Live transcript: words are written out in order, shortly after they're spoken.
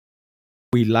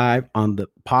We live on the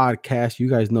podcast. You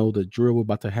guys know the drill. We're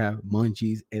about to have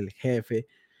Munchies El Jefe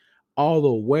all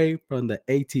the way from the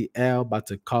ATL. About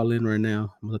to call in right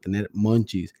now. I'm looking at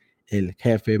Munchies El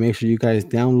Jefe. Make sure you guys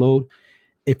download.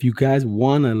 If you guys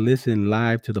want to listen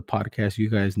live to the podcast, you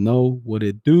guys know what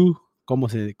it do. Cómo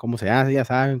se hace, ya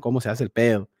saben cómo se hace el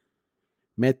pedo.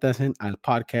 Métanse al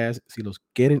podcast si los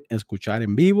quieren escuchar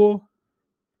en vivo,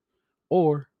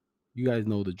 or you guys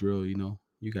know the drill.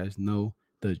 You guys know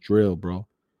the drill, bro.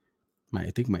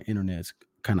 I think my internet's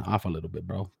kind of off a little bit,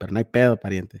 bro. Pero no hay pedo,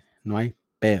 pariente. No hay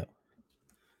pedo.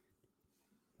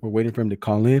 We're waiting for him to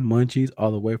call in. Munchies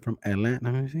all the way from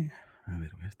Atlanta. Let me see. A ver,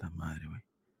 güey, esta madre, güey.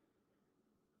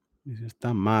 Dice,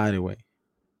 esta madre, güey.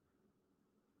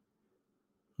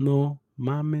 No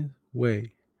mames,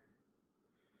 güey.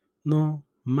 No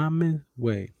mames,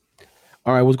 güey.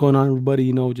 All right, what's going on,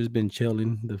 everybody? Just been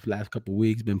chilling the last couple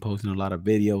weeks. Been posting a lot of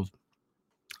videos.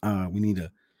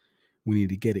 We need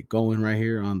to get it going right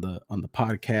here on the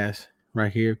podcast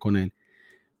right here. Con el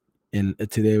And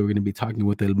today we're going to be talking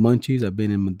with El Munchies. I've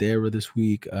been in Madeira this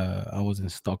week. I was in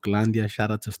Stocklandia.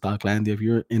 Shout out to Stocklandia. If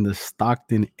you're in the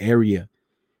Stockton area,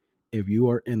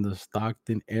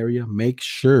 make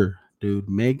sure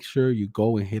you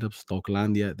go and hit up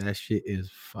Stocklandia. That shit is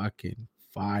fucking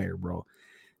fire, bro.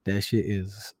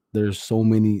 There's so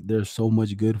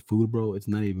much good food, bro. It's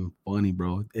not even funny,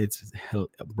 bro. It's hell,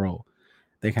 bro.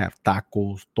 They have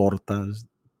tacos, tortas,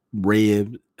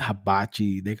 ribs,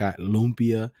 hibachi. They got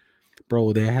lumpia.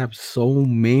 Bro, they have so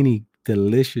many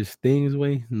delicious things,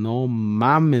 güey. No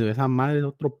mames, esa madre es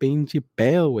otro pinche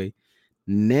pedo, güey.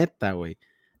 Neta, güey.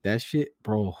 That shit,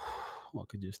 bro. I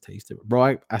could just taste it.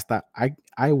 Bro,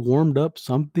 I warmed up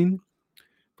something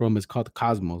it's called the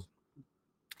Cosmos.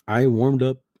 I warmed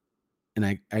up and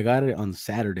I got it on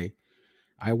Saturday.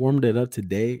 I warmed it up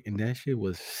today and that shit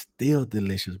was still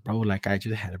delicious, bro. Like I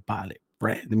just had bought it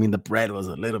bread. I mean, the bread was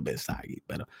a little bit soggy,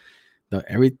 but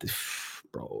everything,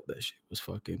 bro, that shit was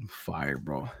fucking fire,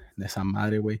 bro. De esa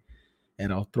madre, güey.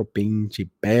 Era otro pinche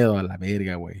pedo a la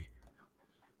verga, güey.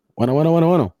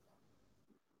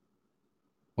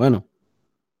 Bueno.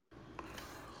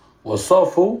 What's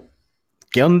up, fool?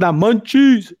 ¿Qué onda,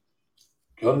 Munchies?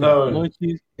 ¿Qué onda?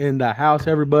 Munchies in the house,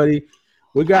 everybody.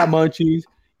 We got Munchies.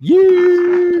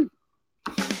 Yeah.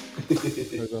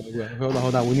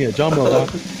 Hold on. We need a drum roll,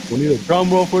 dog. We need a drum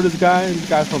roll for this guy. This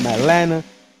guy's from Atlanta.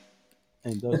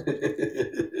 And does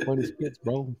funny skits,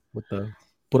 bro, with the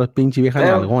pura pinche vieja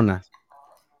nalgonas.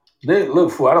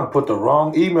 Look, fool, I don't put the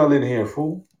wrong email in here,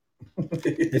 fool.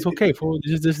 It's okay, fool.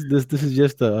 This is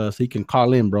just so you can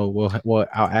call in, bro.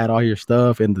 I'll add all your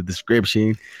stuff in the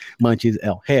description. Munchies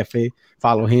El Jefe.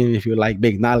 Follow him if you like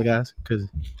big nalgas, because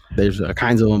there's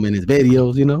kinds of them in his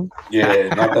videos,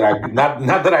 Yeah, not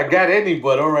that I got any,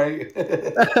 but all right.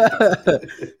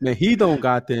 Man, he don't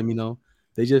got them,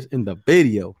 They just in the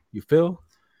video. You feel?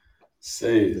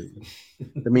 Say it.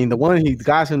 I mean, the one he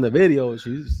got in the video,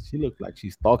 she looked like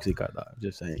she's toxic.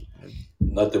 Just saying.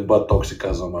 Nothing but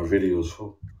toxicas on my videos,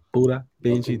 fool. Pura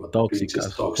pinche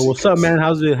toxicas. So what's up, man?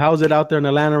 How's it out there in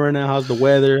Atlanta right now? How's the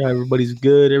weather? Everybody's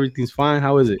good. Everything's fine.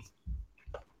 How is it?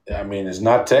 I mean, it's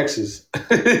not Texas. So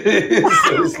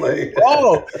it's like,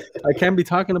 oh, I can't be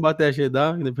talking about that shit,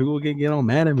 dog. The people get all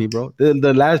mad at me, bro.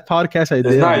 The last podcast I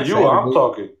did. It's not you. I'm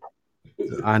talking.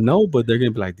 I know, but they're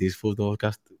gonna be like, these fools don't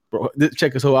got, bro.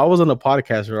 Check it. So I was on a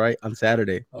podcast, right, on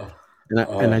Saturday, and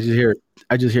I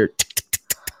just hear.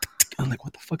 I'm like,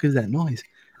 what the fuck is that noise?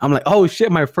 I'm like, oh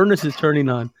shit, my furnace is turning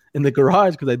on in the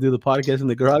garage because I do the podcast in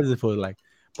the garage. And for like,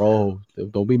 bro,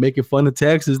 don't be making fun of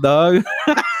Texas, dog.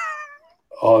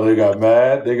 Oh, they got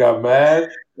mad. No,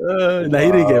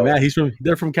 he didn't get mad.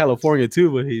 They're from California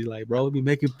too, but he's like, bro, be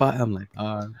making fun. I'm like,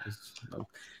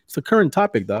 it's a current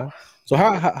topic, dog. So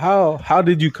how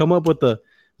did you come up with the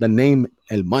name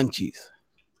El Munchies?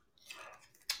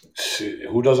 Shit,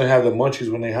 who doesn't have the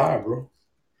munchies when they high, bro?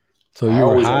 So you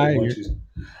were high.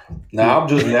 Nah, I'm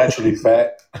just naturally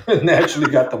fat. Naturally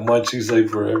got the munchies like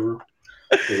forever.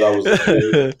 Because I was a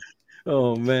kid.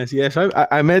 Oh man, yes,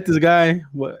 I met this guy.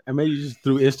 I met you just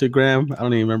through Instagram. I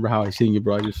don't even remember how I seen you,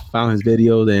 bro. I just found his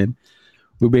videos and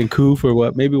we've been cool for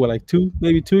like 2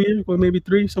 years, or maybe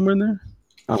 3, somewhere in there.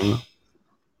 I don't know.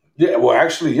 Yeah, well,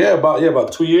 actually,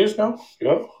 about 2 years now.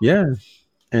 Yeah,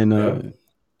 and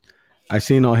I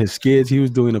seen all his skits. He was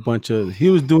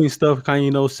doing stuff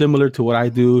kind of similar to what I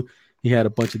do. He had a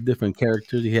bunch of different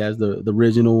characters. He has the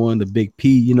original one, the Big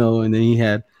P, and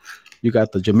then you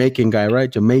got the Jamaican guy, right?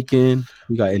 Jamaican.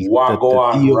 You got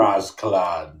Wagwan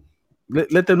Razclad.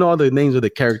 Let them know all the names of the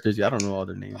characters. I don't know all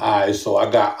their names. All right, so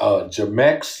I got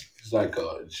Jamex. He's like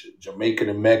Jamaican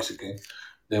and Mexican.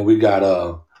 Then we got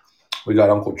Uncle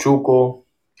Chuco.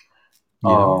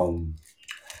 Yeah.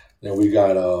 Then we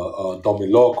got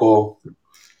Domiloco.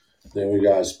 Then we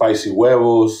got spicy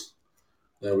huevos.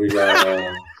 Then we got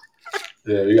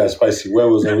spicy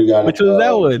huevos. And we got Which was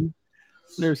that one?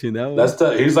 Never seen that one. that's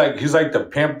the he's like the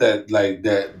pimp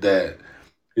that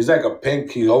he's like a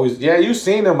pimp. He always you've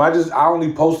seen him. I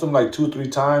only post him like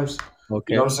 2-3 times.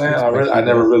 You know Okay. what I'm saying? I Spicy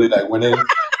never well. really like went in.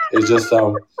 It's just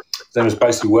his name is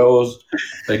Spicy Wells.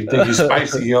 Like you think he's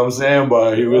spicy, you know what I'm saying?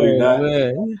 But he really Oh not.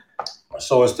 man.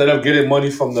 So instead of getting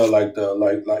money from the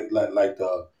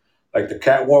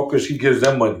catwalkers, he gives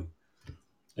them money.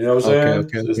 You know what I'm Okay, saying?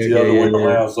 okay, So it's okay, the okay, other yeah, way yeah.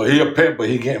 around. So he a pimp, but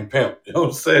he getting pimped. You know what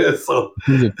I'm saying? So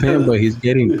He's a pimp, but he's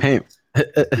getting pimped.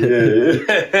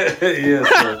 yeah.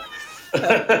 So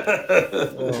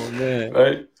Oh man.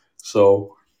 right.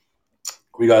 So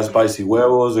we got spicy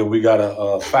huevos and we got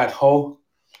a fat hoe.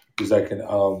 He's like an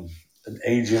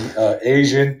Asian.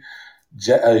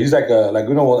 He's like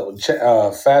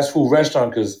a fast food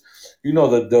restaurant because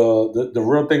the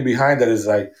real thing behind that is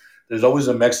like there's always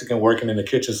a Mexican working in the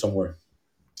kitchen somewhere.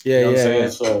 Yeah, You know what I'm yeah, saying?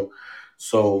 yeah.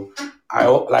 So I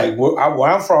like where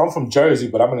I'm from. I'm from Jersey,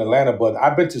 but I'm in Atlanta. But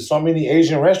I've been to so many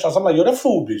Asian restaurants. I'm like, yo, that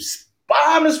food is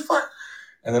bomb as fuck.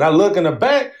 And then I look in the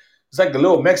back, it's like the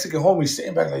little Mexican homie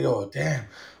sitting back, like, yo, damn.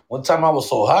 One time I was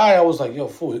so high, I was like, yo,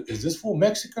 fool, is this fool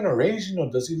Mexican or Asian, or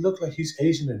does he look like he's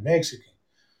Asian and Mexican?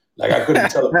 Like I couldn't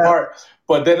tell apart.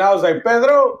 But then I was like,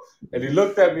 Pedro, and he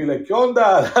looked at me like, ¿Qué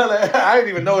onda? I didn't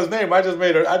even know his name. I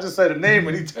just said a name,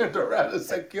 and he turned around and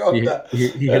said, ¿Qué onda?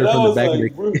 He heard And it I from the was back of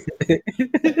like, bro, the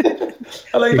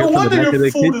I'm like, he no heard from the wonder back your of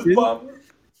the food is kitchen. bomb.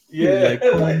 He's Yeah, like,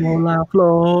 como la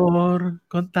flor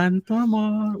con tanto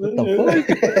amor. What the fuck?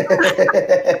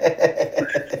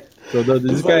 So this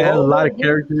it's guy like, has a hold lot of on, bro.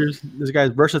 characters. This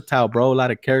guy's versatile, bro. A lot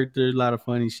of characters, a lot of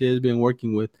funny shit. He's been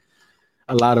working with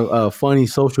a lot of funny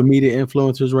social media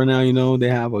influencers right now. You know, they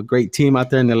have a great team out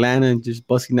there in Atlanta and just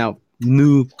busting out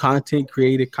new content,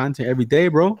 creative content every day,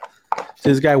 bro. So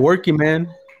this guy working, man.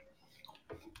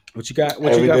 What you got?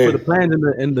 What you Every got for the day. plans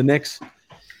in the next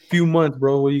few months,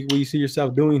 bro? What you see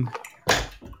yourself doing?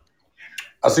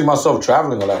 I see myself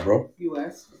traveling a lot, bro.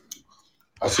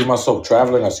 I see myself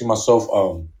traveling. I see myself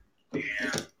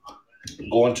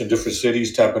going to different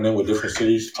cities, tapping in with different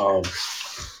cities.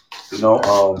 You know,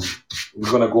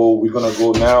 we're gonna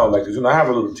go now. Like, I have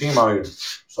a little team out here,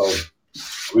 so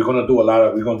we're gonna do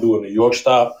a New York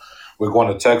stop. We're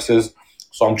going to Texas,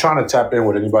 so I'm trying to tap in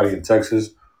with anybody in Texas.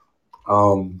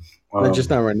 Um, Not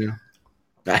just um, not right now.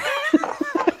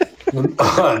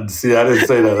 see, I didn't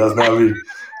say that. That's not me.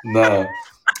 Nah.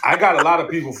 I got a lot of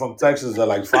people from Texas that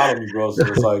like follow me, bro.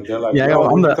 So it's like they're like, Yeah, "Yo,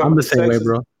 when you I'm coming the to same way, Texas?"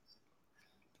 bro.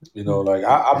 Like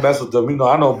I mess with them.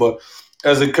 I know, but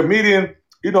as a comedian,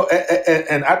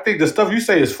 and I think the stuff you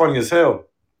say is funny as hell.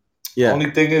 Yeah,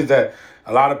 Only thing is that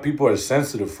a lot of people are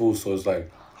sensitive fools, so it's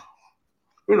like,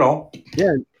 you know,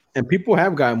 yeah. And people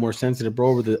have gotten more sensitive,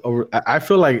 bro. I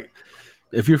feel like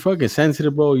if you're fucking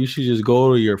sensitive, bro, you should just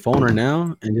go to your phone right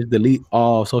now and just delete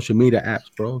all social media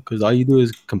apps, bro. Because all you do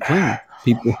is complain.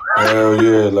 People hell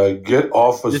yeah, like get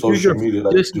off of just use your social media,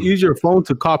 like just use your phone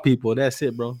to call people. That's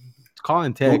it, bro. Call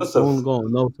and do text. us a Don't go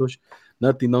on no social,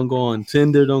 nothing. Don't go on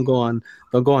Tinder. Don't go on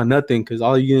nothing. Because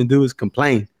all you're gonna do is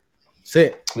complain.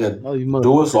 Sit. yeah, All you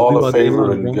do us motherfuckers all do a all day favor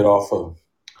long, and bro. get off of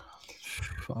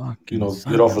Fucking get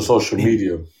son off of of a social bitch.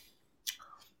 media.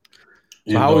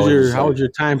 So It's how like was your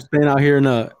time spent out here in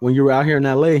when you were out here in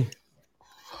LA?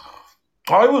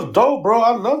 oh, it was dope, bro.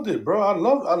 I loved it, bro. I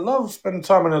love spending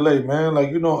time in LA, man. Like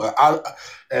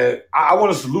I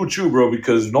want to salute you, bro,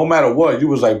 because no matter what, you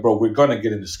was like, bro, we're gonna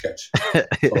get in the sketch.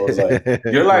 So it was like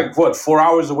you're like what 4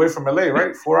 hours away from LA,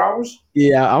 right? 4 hours.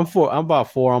 Yeah, I'm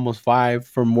about 4, almost 5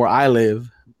 from where I live.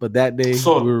 But that day we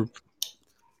So were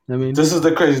I mean, this is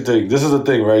the crazy thing. This is the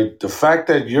thing, right? The fact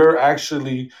that you're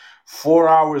actually 4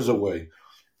 hours away,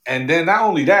 and then not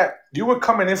only that, you were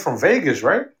coming in from Vegas,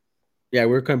 right? yeah,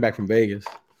 we were coming back from Vegas.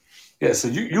 Yeah, so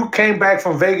you came back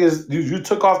from Vegas. You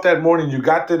took off that morning. You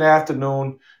got there in the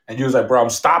afternoon, and you was like, "Bro, I'm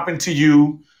stopping to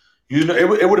you."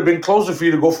 It would have been closer for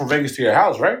you to go from Vegas to your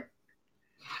house, right?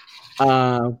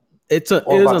 Uh,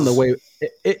 Or it was about on the this. way.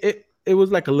 It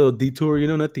was like a little detour,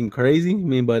 nothing crazy. I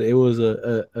mean, but it was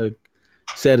a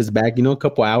set us back, a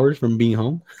couple hours from being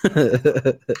home.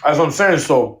 That's what I'm saying.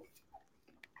 So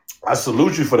I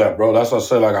salute you for that, bro. That's what I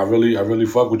said. Like I really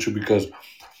fuck with you because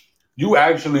you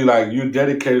actually like you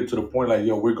dedicated to the point. Like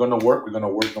yo, we're gonna work. We're gonna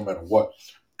work no matter what.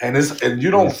 And you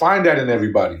Yeah, don't find that in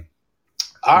everybody.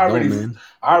 you I don't, already man.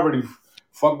 I already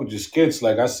fuck with your skits.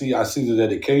 Like I see the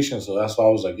dedication. So that's why I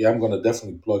was like, yeah, I'm gonna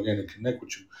definitely plug in and connect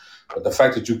with you. But the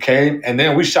fact that you came and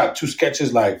then we shot two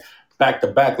sketches like back to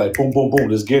back, like boom, boom, boom,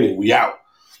 let's get it. We out.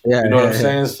 Yeah, You know what I'm yeah, yeah.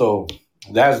 saying? So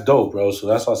That's dope, bro. So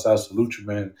that's why I say I salute you,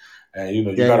 man. And you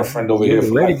Yeah, got a friend over you here guys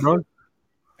were for ready, life. bro.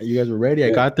 You guys were ready. I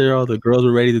Yeah. got there. All the girls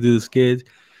were ready to do the skits.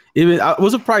 Even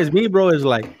what surprised me, bro, is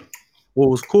like what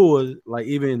was cool was like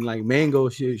even like Mango.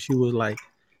 She was like,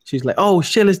 she's like, oh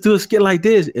shit, let's do a skit like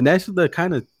this. And that's the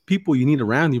kind of people you need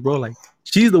around you, bro. Like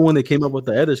she's the one that came up with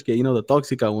the other skit, the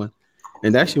Toxica one.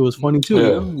 And that shit was funny too,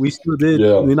 Yeah. We still did.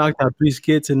 Yeah. We knocked out 3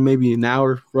 skits in maybe an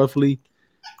hour roughly.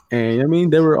 And I mean,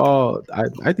 they were all.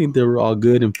 I think they were all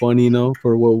good and funny,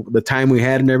 for what the time we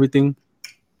had and everything.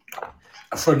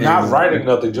 For And not writing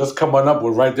nothing, just coming up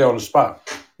with right there on the spot.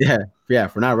 yeah, yeah,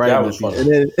 for not That writing was nothing.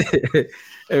 funny. And then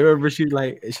I remember she's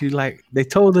like, they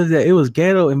told us that it was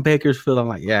ghetto in Bakersfield. I'm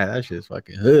like, yeah, that shit's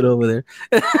fucking hood over there.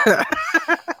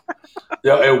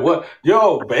 Yo, and what?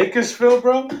 Yo, Bakersfield,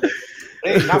 bro.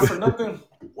 Hey, not for nothing.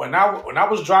 When I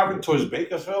was driving towards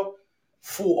Bakersfield,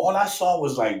 fool, all I saw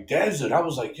was like desert. I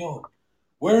was like, yo,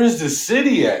 where is this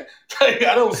city at? Like,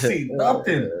 I don't see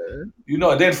nothing.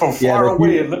 And then from Yeah, far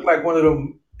away, it looked like one of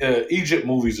them Egypt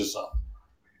movies or something.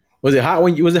 was it hot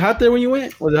was it hot there when you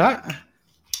went? Was it hot?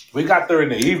 We got there in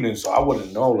the evening, so I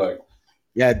wouldn't know. Like,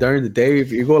 Yeah, during the day,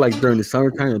 if you go like during the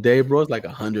summertime of the day, bro, it's like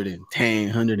 110,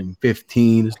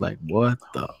 115. It's like, what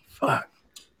the fuck?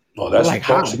 oh, It's that's like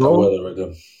hot, toxic bro. weather right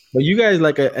there. But you guys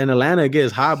like in Atlanta, it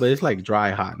gets hot, but it's like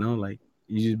dry hot, no? Like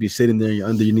you just be sitting there, you're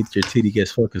underneath your titty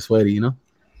gets fucking sweaty.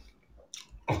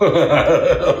 Because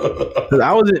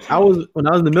I was when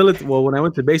I was in the military. Well, when I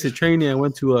went to basic training, I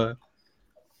went to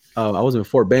I was in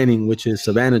Fort Benning, which is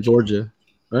Savannah, Georgia,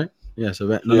 right? Yeah,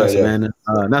 Savannah. No, Yeah, not yeah. Savannah.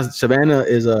 Not Savannah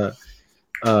is the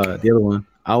other one.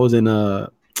 I was in fuck,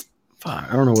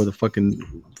 I don't know where the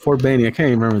fucking Fort Benning. I can't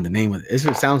even remember the name of it.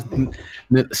 It sounds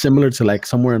similar to like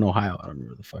somewhere in Ohio. I don't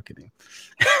remember the fucking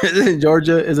name.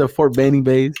 Georgia is a Fort Benning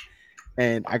base,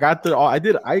 and I got there.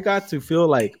 I got to feel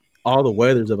like all the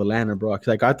weathers of Atlanta, bro. Because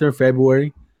I got there in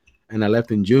February and I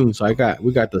left in June. So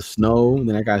we got the snow, and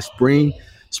then I got spring.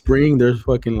 Spring, there's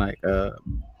fucking like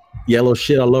yellow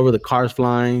shit all over the cars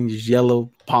flying, just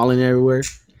yellow pollen everywhere.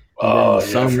 And then the Oh yeah, I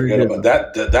summer, forget just about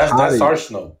that. That's hot that's as our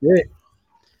snow. shit.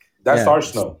 That's Yeah, our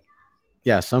snow.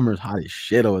 yeah, summer's hot as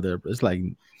shit over there, but it's like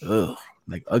ugh,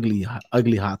 like ugly hot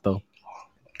though.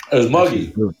 It's That shit's muggy.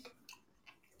 good.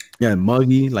 Yeah,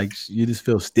 muggy, like you just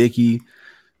feel sticky.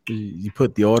 You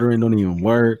put the order in, don't even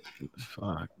work.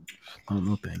 Fuck. Oh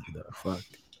no, thank you. Though. Fuck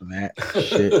that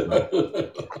shit, bro.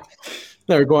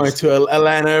 Never going to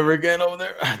Atlanta ever again over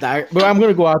there. But I'm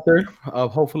gonna go out there.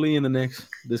 Hopefully in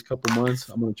this couple months,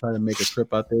 I'm gonna try to make a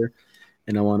trip out there,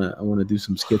 and I wanna do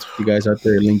some skits with you guys out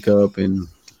there, link up, and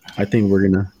I think we're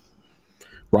gonna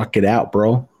rock it out,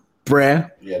 bro. Bruh.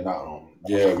 Yeah, no.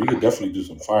 Yeah, we could definitely do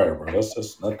some fire, bro.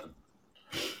 That's nothing.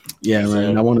 You know what Yeah, I'm man. I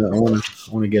saying? wanna I wanna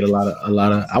I wanna get a lot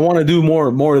of. I wanna do more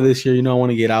of this year. I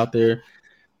wanna get out there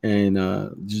and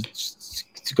just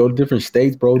go to different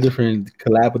states, bro. Different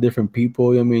collab with different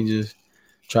people. I mean, just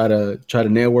try to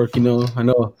network. I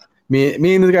know me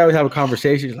and this guy would have a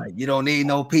conversation. He's like, you don't need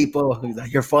no people. He's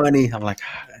like, you're funny. I'm like,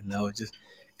 I know. It's just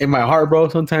in my heart, bro.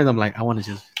 Sometimes I'm like, I want to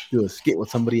just do a skit with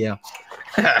somebody else.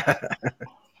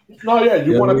 No, yeah,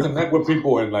 you You know what want I to mean? connect with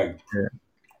people and like Yeah.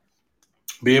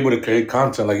 be able to create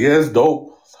content. Like, yeah, it's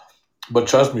dope, but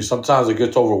trust me, sometimes it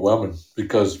gets overwhelming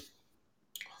because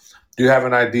you have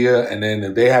an idea, and then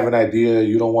if they have an idea,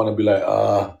 you don't want to be like,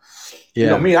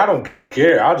 Yeah. me, I don't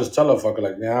care. I'll just tell a fucker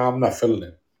like, yeah, I'm not feeling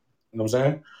it. You know what I'm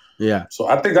saying? Yeah. So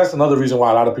I think that's another reason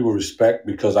why a lot of people respect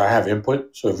because I have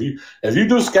input. So if you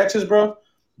do sketches, bro,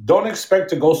 don't expect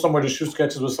to go somewhere to shoot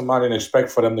sketches with somebody and expect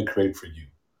for them to create for you.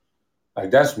 Like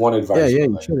that's one Yeah. advice, Yeah. bro.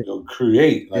 You Like should.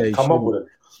 create, Yeah. like You come up should. with it.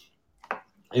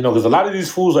 Because a lot of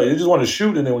these fools like they just want to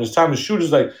shoot, and then when it's time to shoot,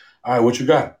 it's like, all right, what you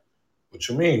got? What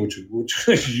you mean?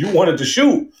 You wanted to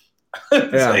shoot?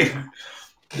 It's Yeah. like,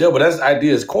 yeah, but that's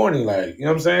idea is corny, like you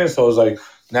know what I'm saying. So it's like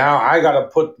now I gotta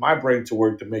put my brain to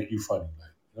work to make you funny,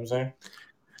 like you know what I'm saying.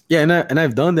 Yeah, and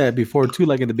I've done that before too.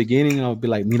 Like in the beginning, I'll be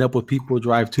like meet up with people,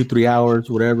 drive 2-3 hours,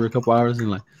 whatever, a couple hours,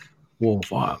 and like, well,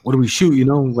 fuck, what do we shoot?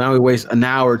 Now we waste an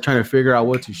hour trying to figure out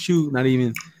what to shoot, not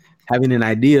even having an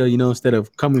idea. Instead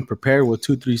of coming prepared with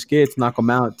 2-3 skits, knock them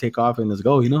out, take off, and let's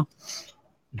go.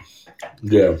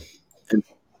 Yeah, And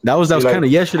that was you kind like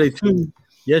of yesterday too.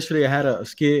 Yesterday I had a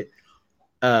skit.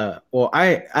 Well,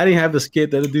 I didn't have the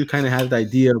skit. The other dude kind of had the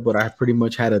idea, but I pretty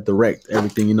much had to direct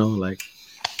everything. Like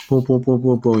boom, boom, boom,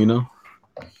 boom, boom.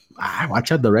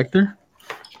 Watch out, director.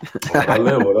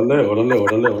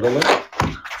 órale.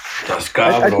 Estás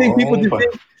I think people cabrón. just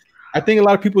think. I think a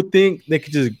lot of people think they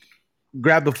could just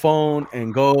grab the phone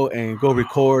and go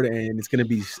record, and it's gonna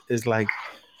be. It's like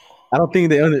I don't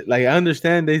think I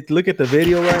understand. They look at the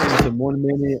video, right, and it's a 1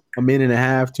 minute, a minute and a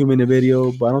half, 2 minute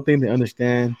video, but I don't think they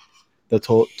understand the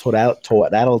totality. I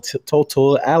don't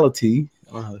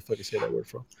know how the fuck I say that word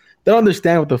from. They don't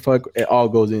understand what the fuck it all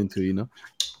goes into, you know.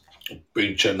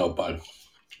 Pinche nopal.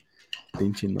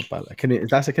 Pinche nopal. I can't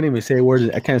even say words.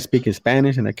 I can't speak in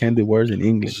Spanish and I can't do words in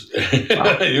English.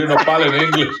 Wow. You're nopal in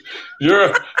English.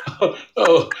 You're.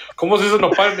 Oh, ¿Cómo se dice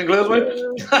nopal en inglés, güey?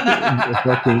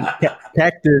 Fucking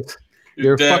cactus. You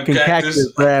You're a damn fucking cactus,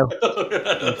 cactus. bro. You're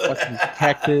a fucking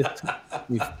cactus.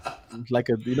 You, like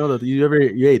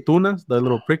you ate tunas,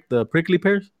 the prickly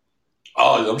pears.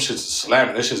 Oh, them shit's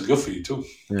slamming. That shit's good for you too.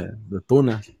 Yeah, the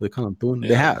tunas. They call them tuna.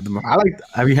 They Yeah. have. I like.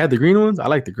 Have you had the green ones? I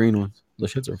like the green ones. The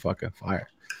shits are fucking fire.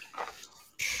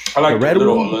 I like The red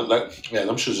little, ones. yeah,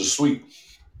 them shits are sweet.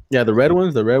 Yeah, the red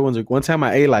ones. The red ones. One time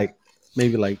I ate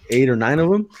maybe 8 or 9 of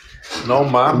them. No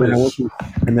And then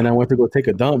mames. I went to go take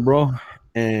a dump, bro.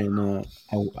 And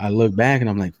I look back and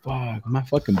I'm like, fuck, am I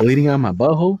fucking bleeding out my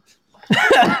butthole?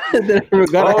 Then I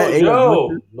forgot Oh, I ate a bunch.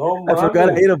 yo, no I forgot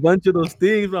I mames. ate a bunch of those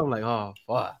things. But I'm like, oh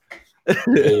fuck. Yeah,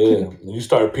 yeah. And you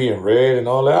started peeing red and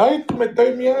all that. Ay, me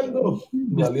estoy miando.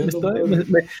 Me Valiendo estoy-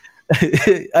 madre.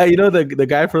 You know the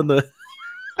guy from the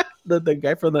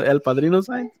guy from the El Padrino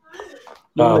signs?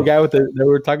 Remember the Oh, guy that we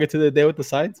were talking to the day with the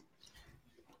signs?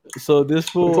 So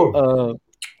this what fool, for?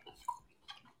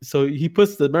 so he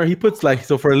puts like,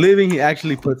 so for a living he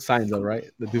actually puts signs up, right?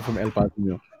 The dude from El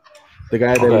Padrino, the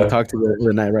guy that we Okay, talked to the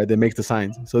other night, right? That makes the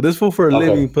signs. So this fool for a okay.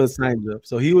 living puts signs up.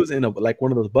 So he was in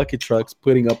one of those bucket trucks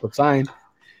putting up a sign,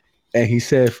 and he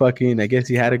said, "Fucking," I guess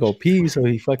he had to go pee, so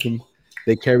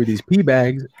they carry these pee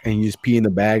bags, and you just pee in the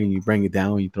bag, and you bring it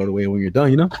down, and you throw it away when you're done,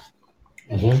 you know.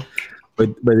 Mm-hmm. But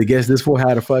I guess this fool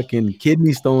had a fucking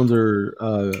kidney stones or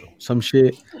some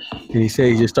shit, and he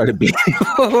said he just started bleeding.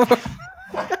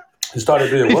 You started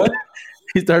being what?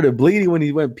 He started bleeding when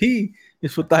he went pee.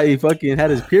 This fool thought he fucking had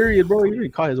his period, bro. He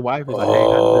even called his wife. He's like, "Hey, how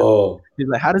does it?" Oh. He's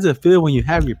like, "How does it feel when you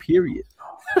have your period?"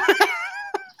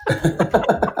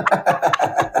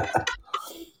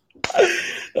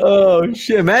 Oh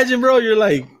shit! Imagine, bro, you're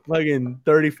like fucking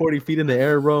 30, 40 feet in the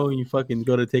air, bro, and you fucking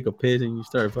go to take a piss and you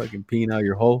start fucking peeing out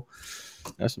your hole.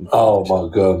 That's some Oh crazy shit. my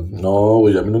God. No,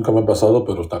 güey, a mí nunca me ha pasado,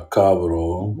 pero está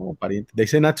cabrón. No, pariente. They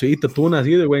say not to eat the tunas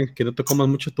either, güey. Que no te comas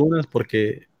mucho tunas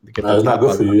porque que te It's not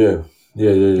good tapas, for ¿no? you, yeah.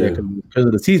 Yeah, yeah, Yeah, yeah. because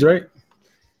of the seeds, right?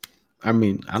 I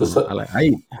mean, I don't Just, know.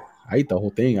 I eat the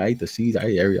whole thing. I eat the seeds. I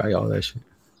eat all that shit.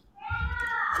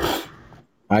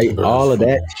 I eat bro, it's all of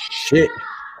that funny. shit.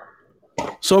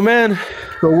 So, man,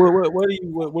 so what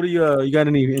do you got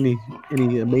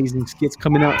any amazing skits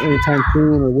coming out anytime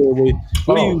soon, or what do you,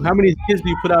 Oh, how many skits do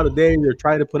you put out a day or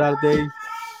try to put out a day?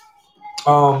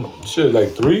 shit, like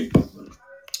three?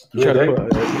 You Three a try to day?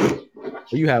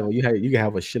 put you can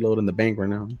have a shitload in the bank right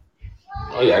now.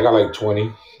 Oh, yeah, I got like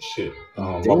 20. Shit.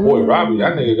 My boy Robbie,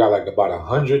 that Damn, nigga got like about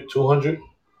 100, 200.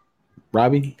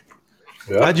 Robbie,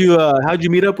 Yeah. how'd you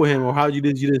meet up with him, or you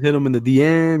just hit him in the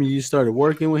DM? You just started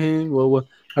working with him. Well,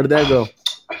 how did that go?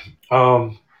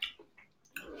 Um,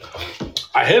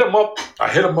 I hit him up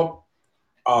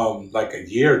like a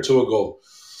year or two ago,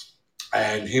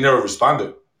 and he never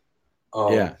responded.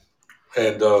 Yeah, Um,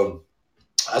 and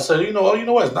I said, you know what?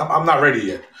 I'm not ready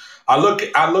yet. I looked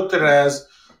at it as,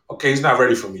 okay, he's not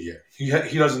ready for me yet.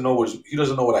 He doesn't know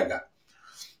what I got.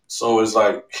 So it's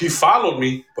like he followed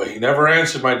me, but he never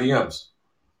answered my DMs.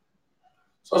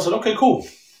 So I said, okay, cool.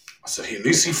 I said, at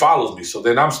least he follows me. So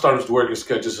then I'm starting to work in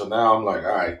sketches. So now I'm like,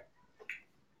 all right,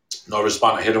 no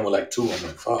response. I hit him with like 2. I'm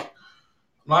like, fuck.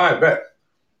 All right, bet.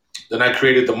 Then I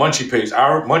created the Munchie page.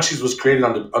 Our Munchies was created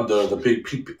under the big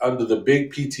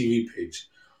PTV page.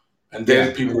 And then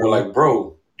yeah. people were like,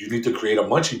 bro, you need to create a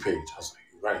Munchie page. I was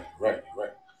like, right.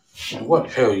 And what?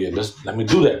 Hell yeah, let me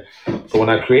do that. So when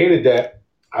I created that,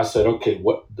 I said, okay,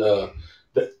 what the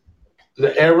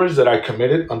errors that I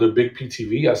committed under Big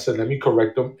PTV, I said, let me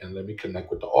correct them and let me connect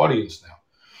with the audience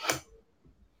now.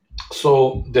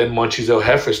 So then Munchies El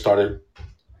Jefe started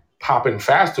popping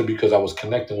faster because I was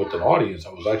connecting with an audience. I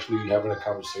was actually having a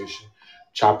conversation,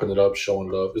 chopping it up, showing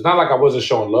love. It's not like I wasn't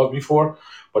showing love before,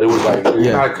 but it was like, you're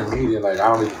Yeah. not a comedian. Like,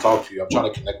 I don't need to talk to you. I'm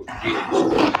trying to connect with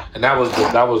comedians, and that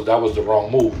was the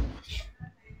wrong move.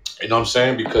 You know what I'm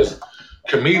saying? Because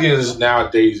comedians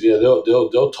nowadays, yeah,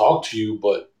 they'll talk to you,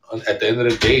 but at the end of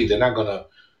the day, they're not gonna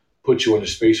put you in a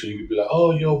space where you can be like,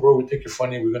 oh, yo, bro, we think you're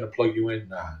funny. We're gonna plug you in.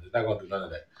 Nah, they're not gonna do none of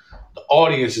that. The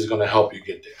audience is gonna help you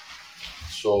get there.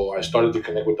 So I started to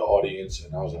connect with the audience,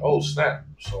 and I was like, "Oh snap!"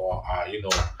 So I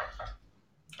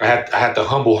had to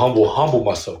humble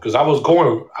myself because I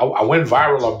went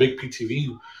viral on Big PTV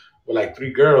with like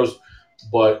 3 girls,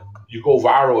 but you go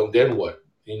viral and then what?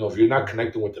 If you're not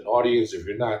connecting with an audience, if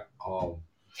you're not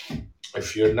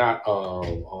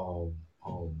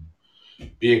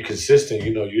being consistent,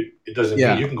 it doesn't mean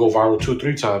Yeah. you can go viral two,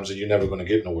 three times and you're never going to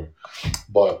get nowhere.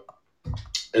 But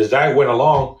as that went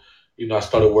along, I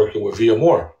started working with Via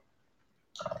Moore.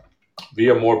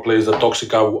 Via Moore plays the toxic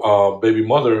baby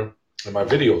mother in my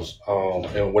videos.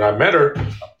 And when I met her,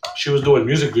 she was doing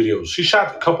music videos. She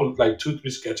shot a couple, like two,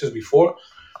 three sketches before.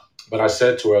 But I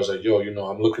said to her, I was like, yo,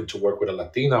 I'm looking to work with a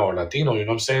Latina or Latino, you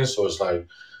know what I'm saying? So it's like,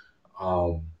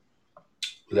 um,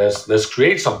 let's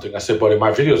create something. I said, but in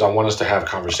my videos, I want us to have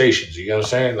conversations. You know what I'm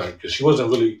saying? Like, 'cause she wasn't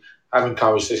really having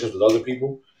conversations with other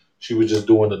people. She was just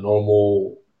doing the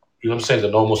normal, you know what I'm saying, the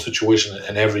normal situation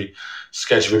in every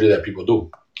sketch video that people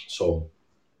do. So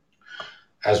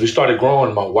as we started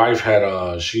growing, my wife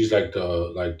had she's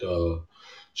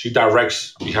she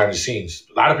directs behind the scenes.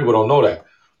 A lot of people don't know that.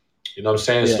 You know what I'm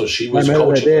saying? Yeah. So she I was met her that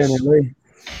coaching day in us. LA.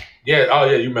 Yeah. Oh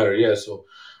yeah, you met her. Yeah.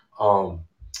 Um,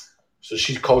 so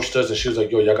she coached us, and she was like,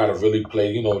 "Yo, y'all gotta really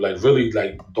play. Like really,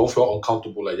 like don't feel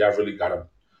uncomfortable. Like y'all really gotta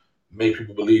make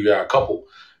people believe y'all a couple."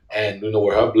 And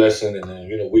with her blessing, and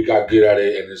then we got good at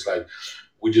it, and it's like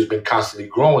we just been constantly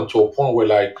growing to a point where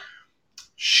like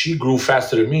she grew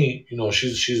faster than me.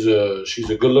 She's a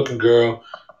good looking girl.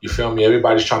 You feel me?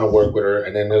 Everybody's trying to work with her,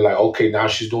 and then they're like, okay, now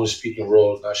she's doing speaking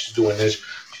roles. Now she's doing this.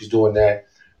 She's doing that.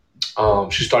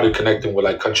 She started connecting with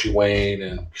like Country Wayne,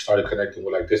 and started connecting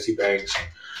with like Dissy Banks.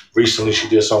 Recently, she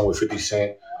did something with 50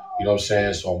 Cent. You know what I'm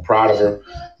saying? So I'm proud of her.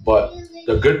 But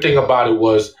the good thing about it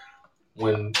was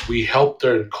when we helped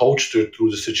her and coached her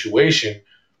through the situation,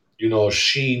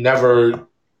 she never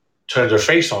turned her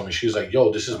face on me. She was like,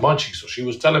 yo, this is Munchie. So she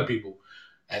was telling people.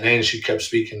 And then she kept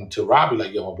speaking to Robbie,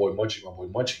 like, yo, my boy Munchie, my boy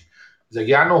Munchie. He's like,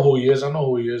 yeah, I know who he is. I know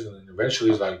who he is. And then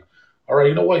eventually he's like, all right,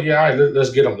 you know what? Yeah, all right, let's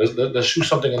get him. Let's shoot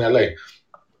something in LA.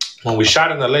 When we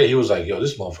shot in LA, he was like, yo,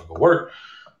 this motherfucker worked.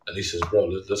 And he says, bro,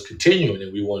 let's continue. And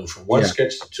then we went from one Yeah.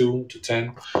 sketch to two to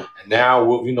 10. And now,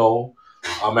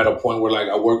 I'm at a point where like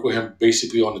I work with him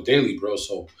basically on the daily, bro.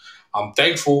 So I'm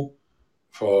thankful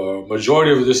for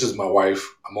majority of this is my wife.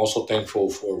 I'm also thankful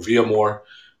for Via Moore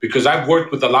because I've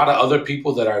worked with a lot of other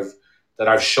people that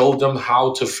I've showed them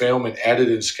how to film and edit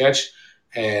and sketch,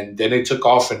 and then they took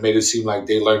off and made it seem like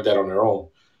they learned that on their own.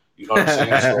 You know what I'm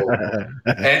saying? So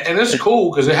and it's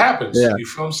cool because it happens. Yeah. You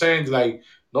feel what I'm saying? Like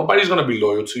nobody's gonna be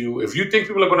loyal to you. If you think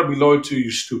people are gonna be loyal to you,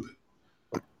 you're stupid.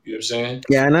 You know what I'm saying?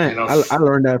 Yeah, and I, And I I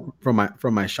learned that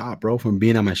from my shop, bro, from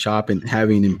being at my shop and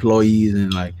having employees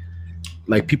and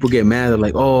like people get mad. They're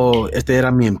like, oh, este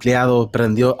era mi empleado,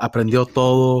 aprendió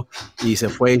todo y se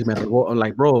fue y me robó. I'm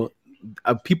like, bro,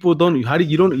 people don't. How do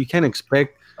you don't? You can't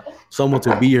expect someone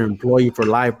to be your employee for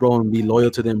life, bro, and be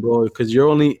loyal to them, bro, because you're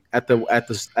only at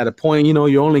a point.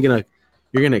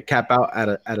 You're gonna cap out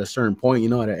at a certain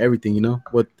point, at everything,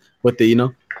 what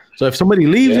the So if somebody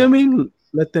leaves, yeah,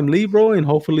 let them leave, bro, and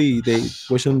hopefully they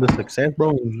wish them the success,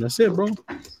 bro. And that's it, bro.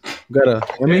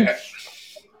 yeah,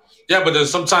 yeah. But then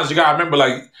sometimes you gotta remember,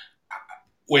 like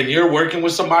when you're working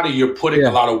with somebody, you're putting a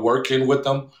Yeah, lot of work in with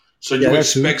them. So yeah, you that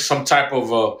too. expect some type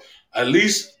of at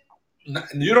least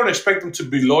you don't expect them to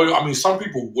be loyal. I mean, some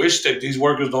people wish that these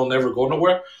workers don't ever go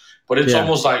nowhere, but it's Yeah,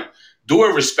 almost like do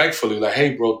it respectfully. Like,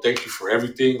 hey, bro, thank you for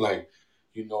everything. Like,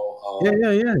 yeah,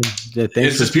 yeah, yeah. Yeah, thanks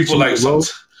it's for just people teaching me like the some. rope.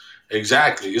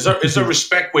 Exactly. It's a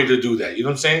respect way to do that. You know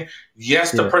what I'm saying?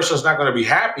 Yes, the Yeah, person's not going to be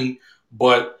happy,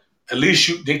 but at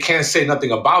least they can't say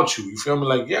nothing about you. You feel me?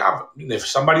 Like, yeah, if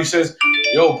somebody says,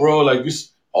 yo, bro, like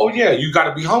this, oh, yeah, you got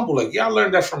to be humble. Like, yeah, I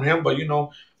learned that from him, but,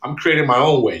 I'm creating my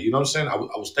own way. You know what I'm saying? I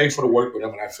was thankful to work with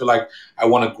him, and I feel like I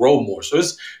want to grow more. So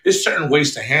it's certain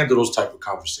ways to handle those type of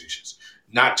conversations,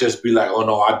 not just be like, oh,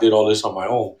 no, I did all this on my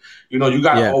own. You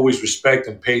got to yeah, always respect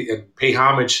and pay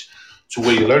homage to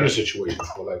where you learn the situation.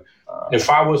 So, like, if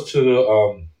I was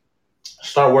to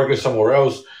start working somewhere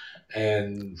else,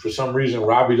 and for some reason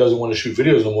Robbie doesn't want to shoot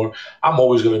videos no more, I'm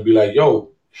always going to be like,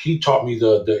 yo, he taught me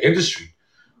the industry.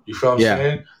 You feel what I'm yeah,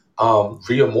 saying?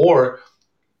 Via Moore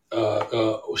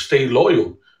stayed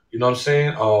loyal. You know what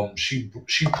I'm saying?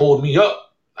 She pulled me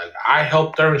up. Like I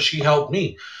helped her and she helped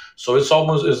me. So it's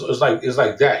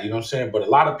like that. You know what I'm saying? But a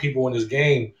lot of people in this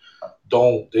game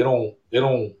don't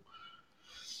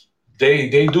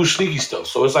they do sneaky stuff.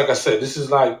 So it's like I said, this is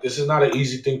not an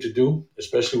easy thing to do,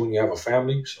 especially when you have a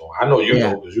family. So I know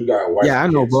yeah, because you got a wife yeah. and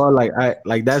I know, kids. bro.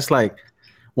 Like that's like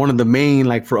one of the main,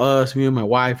 like for us, me and my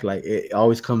wife, like it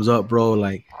always comes up, bro.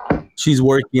 Like she's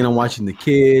working and watching the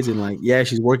kids, and like yeah,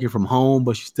 she's working from home,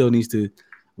 but she still needs to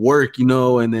work,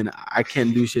 and then I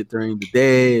can't do shit during the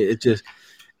day. It just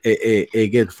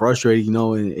it gets frustrating,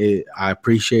 and I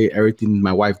appreciate everything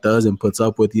my wife does and puts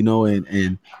up with,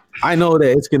 and I know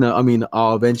that it's gonna. I mean,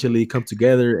 all eventually come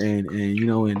together, and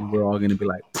and we're all gonna be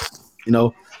like, you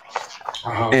know,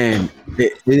 Uh-huh. and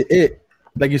it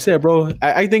like you said, bro.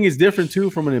 I think it's different too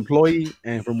from an employee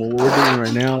and from what we're doing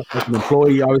right now. Like an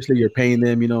employee, obviously you're paying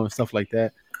them, and stuff like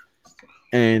that.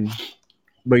 And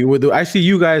but with I see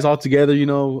you guys all together,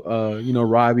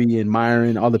 Robbie and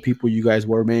Myron, all the people you guys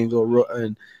were, Mango,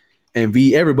 and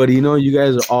V, everybody, you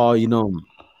guys are all,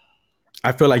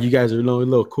 I feel like you guys are a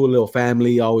little cool little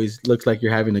family. Always looks like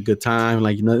you're having a good time.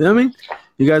 Like, what I mean?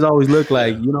 You guys always look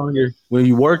like, Yeah. you're when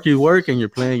you work, and you're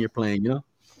playing.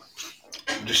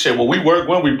 Just say, well, we work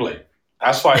when we play.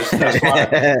 That's why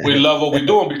we love what we're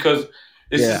doing because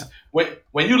it's Yeah, just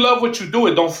when you love what you do,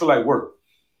 it don't feel like work.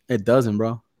 it doesn't,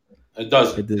 bro. It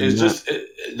doesn't. It does It's not. just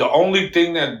the only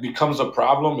thing that becomes a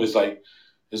problem is like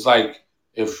it's like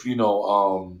if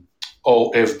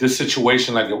oh, if this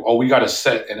situation like oh, we got a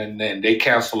set and then they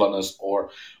cancel on us, or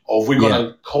if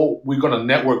Yeah, we're gonna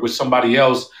network with somebody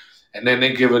else and then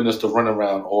they giving us the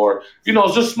runaround, or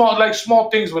it's just small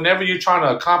things whenever you're trying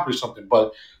to accomplish something.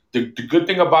 But the good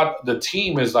thing about the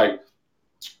team is like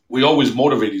we always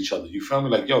motivate each other. You feel me?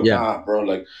 Like, yo, yeah, nah, bro,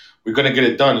 like we're gonna get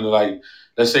it done. And like,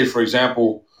 let's say for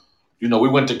example, we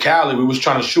went to Cali. We was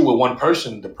trying to shoot with one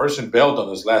person. The person bailed on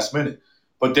us last minute.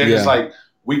 But then it's yeah, like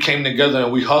we came together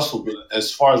and we hustled. But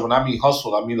as far as when I mean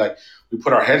hustled, I mean like we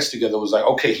put our heads together. It was like,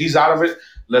 okay, he's out of it.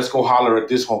 Let's go holler at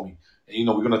this homie. And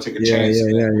we're gonna take a yeah, chance. yeah,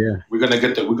 And yeah, then yeah. we're gonna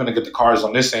get the cars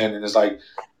on this end. And it's like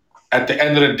at the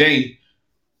end of the day,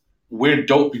 we're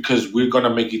dope because we're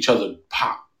gonna make each other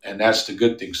pop, and that's the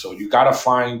good thing. So you gotta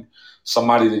find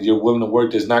somebody that you're willing to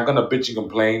work. That's not gonna bitch and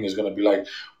complain. Is gonna be like,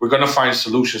 we're gonna find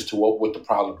solutions to what the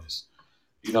problem is.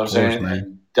 You know Of what I'm course, saying? man.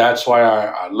 And that's why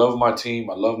I love my team.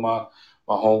 I love my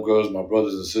homegirls, my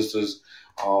brothers and sisters.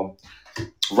 Um,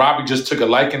 Robbie just took a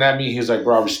liking at me. He's like,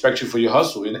 bro, I respect you for your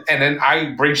hustle. And then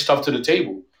I bring stuff to the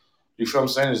table. You feel what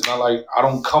I'm saying? It's not like I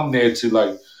don't come there to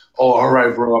like, oh, all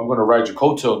right, bro, I'm gonna ride your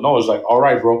coattail. No, it's like, all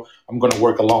right, bro, I'm gonna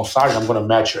work alongside. I'm gonna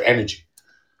match your energy.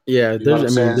 Yeah, You know what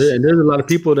I'm I mean, saying? there's a lot of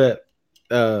people that,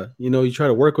 you try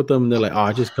to work with them, and they're like, oh,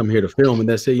 I just come here to film, and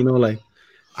that's it. Like,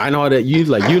 I know how to use,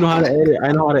 like, you know how to edit.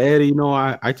 I know how to edit.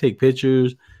 I take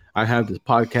pictures. I have this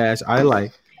podcast. I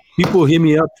like people hit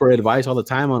me up for advice all the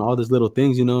time on all these little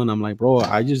things, and I'm like, bro,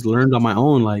 I just learned on my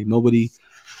own. Like, nobody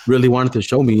really wanted to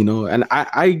show me. And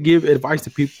I give advice to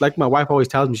people. Like my wife always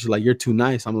tells me, she's like, you're too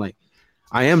nice. I'm like,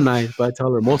 I am nice, but I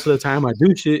tell her most of the time I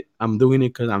do shit, I'm doing it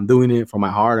because I'm doing it from my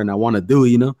heart and I want to do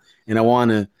it. And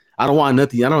I don't want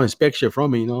nothing. I don't expect shit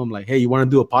from me. I'm like, hey, you want to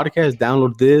do a podcast?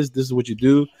 Download this. This is what you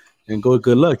do, and go.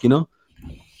 Good luck.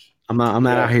 I'm not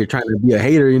out Yeah. here trying to be a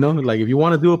hater. Like if you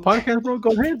want to do a podcast, bro,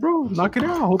 go ahead, bro. Knock it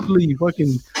out. Hopefully you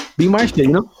fucking be my shit.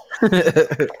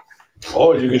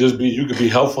 Or you could be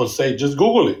helpful and say, just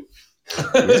Google it.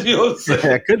 Yeah. You know what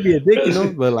I could be a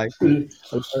dick, but like I'm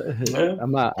uh, saying?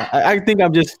 I'm not. I think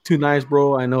I'm just too nice,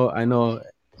 bro. I know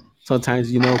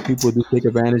sometimes people do take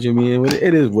advantage of me, and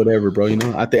it is whatever, bro.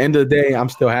 At the end of the day, I'm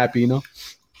still happy. I'm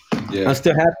Yeah.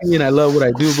 still happy, and I love what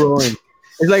I do, bro. And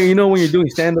it's like when you're doing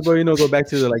stand up, bro. Go back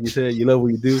to the, like you said, you love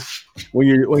what you do. When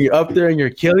you're up there and you're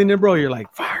killing it, bro, you're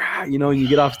like fuck, and you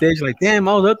get off stage, you're like damn,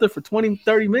 I was up there for 20,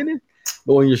 30 minutes.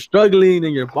 But when you're struggling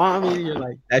and you're bombing, you're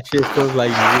like that shit feels like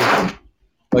you're just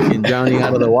fucking drowning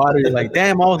out of the water. You're like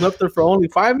damn, I was up there for only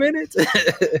 5 minutes. It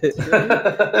It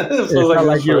feels like felt it like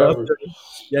was you're up forever.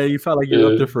 there. Yeah, you felt like you're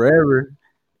up Yeah. there forever.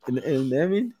 And I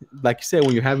mean, like you said,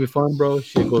 when you're having fun, bro,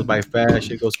 shit goes by fast,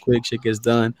 shit goes quick, shit gets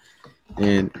done.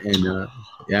 And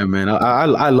yeah, man,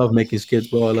 I love making skits,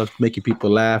 bro. I love making people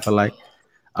laugh.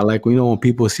 I like when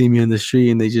people see me in the street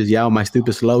and they just yell my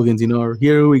stupid slogans, or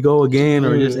here we go again,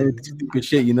 or just anything stupid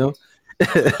shit.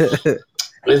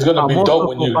 It's gonna be dope Famoso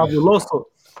when con you fabuloso, you know.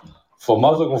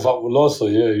 famoso con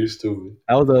fabuloso. Yeah, you stupid.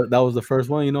 That was the first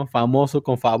one. Famoso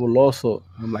con fabuloso.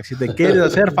 I'm like, si te quieres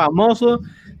hacer famoso,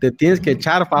 te tienes que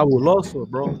echar fabuloso,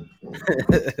 bro.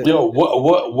 Yo,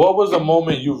 what was the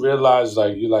moment you realized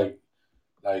like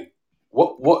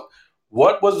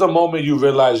what was the moment you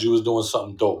realized you was doing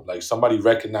something dope? Like somebody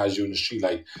recognized you in the street.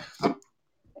 Like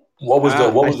what was the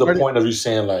what I was the started point of you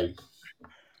saying like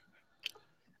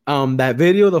that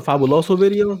video, the fabuloso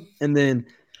video, and then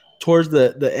towards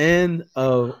the end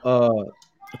of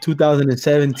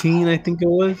 2017, I think it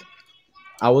was.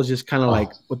 I was just kind of oh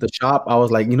like with the shop. I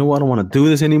was like, you know what? I don't want to do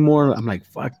this anymore. I'm like,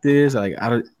 fuck this. Like I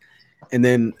don't. And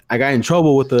then I got in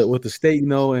trouble with the state,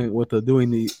 and with the doing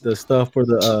the stuff for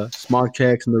the smog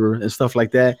checks and stuff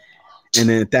like that. And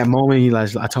then at that moment, I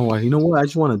told him, like, you know what? I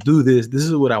just want to do this. This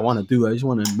is what I want to do. I just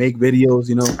want to make videos.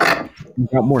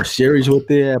 Got more serious with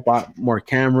it. I bought more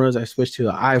cameras. I switched to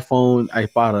the iPhone. I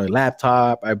bought a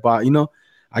laptop.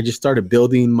 I just started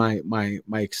building my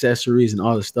accessories and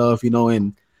all the stuff,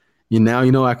 and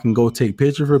now I can go take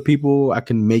pictures for people. I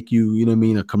can make you, you know what I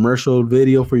mean, a commercial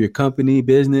video for your company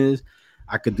business.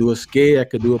 I could do a skit. I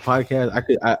could do a podcast.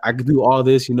 I could do all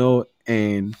this,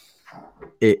 and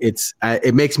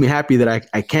it makes me happy that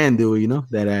I can do it,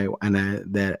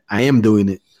 that I am doing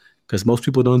it, because most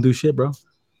people don't do shit, bro.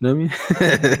 You know what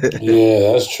I mean?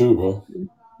 Yeah, that's true, bro.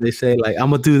 They say like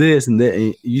I'm gonna do this, and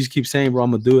you just keep saying, bro,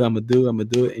 I'm gonna do it, I'm gonna do it, I'm gonna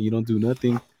do it, and you don't do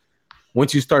nothing.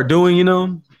 Once you start doing,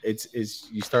 it's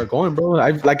you start going, bro.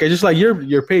 I just like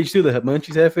your page too, the Munchies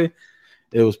El Jefe.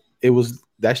 It was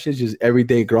that shit's just every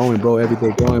day growing, bro. Every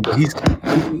day growing. But he's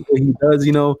what he does,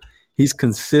 he's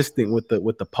consistent with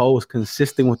the post,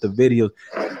 consistent with the videos,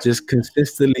 just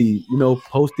consistently,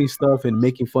 posting stuff and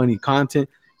making funny content.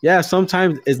 Yeah,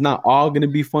 sometimes it's not all gonna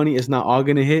be funny, it's not all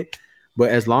gonna hit, but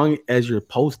as long as you're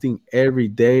posting every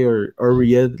day or every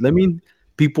year, I mean,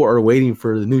 people are waiting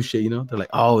for the new shit. They're like,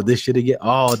 oh, this shit again.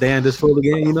 Oh, damn, this fool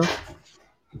again.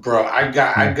 Bro, I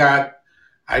got.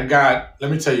 Let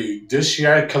me tell you, this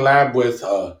year I collab with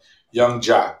Young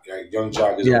Jock. Like, Young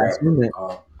Jock is a Yeah, I seen rapper.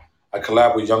 that. I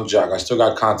collab with Young Jock. I still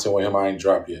got content with him. I ain't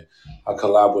dropped yet. I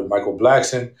collab with Michael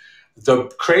Blackson. The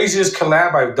craziest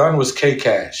collab I've done was K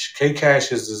Cash. K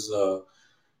Cash is this.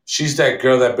 She's that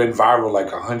girl that been viral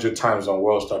like 100 times on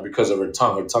World Star because of her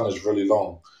tongue. Her tongue is really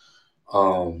long.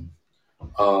 Um,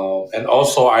 and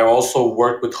also, I also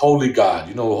worked with Holy God.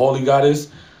 You know who Holy God is?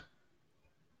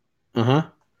 Uh huh.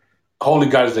 Holy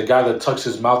God is the guy that tucks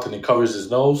his mouth and he covers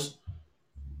his nose.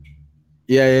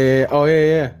 Yeah, yeah, yeah. Oh, yeah,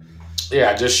 yeah.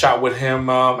 Yeah, I just shot with him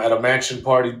at a mansion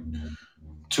party.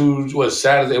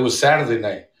 Saturday. It was Saturday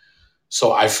night.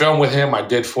 So I filmed with him. I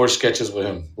did 4 sketches with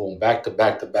him. Boom, back to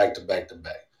back to back to back to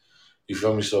back. You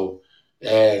feel me? So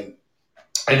and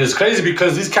it's crazy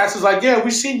because these cats is like, yeah,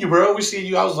 we seen you, bro. We seen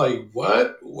you. I was like,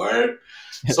 what? Word?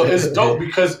 So it's dope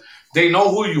because they know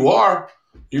who you are.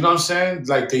 You know what I'm saying?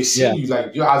 Like they see Yeah, you.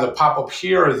 Like you either pop up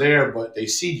here or there, but they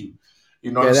see you.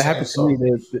 You know what I'm yeah. That saying? happened to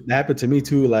me. So That happened to me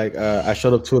too. Like, I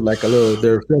showed up to like a little.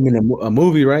 They're filming a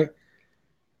movie, right?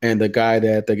 And the guy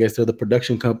that I guess they're the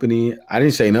production company. I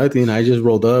didn't say nothing. I just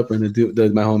rolled up, and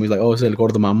my homie's like, "Oh, it's El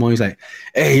Gordo Mamon." He's like,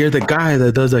 "Hey, you're the guy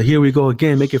that does a Here We Go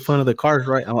Again, making fun of the cars,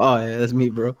 right?" I'm like, "Oh, yeah, that's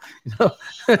me, bro." You know?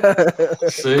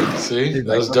 see, He's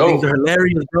like, that's "Those things are dope.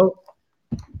 hilarious, bro."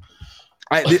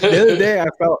 The other day,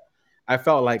 I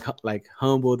felt like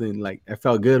humbled, and like I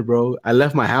felt good, bro. I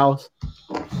left my house.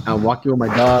 I'm walking with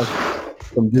my dog.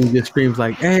 Some dude just screams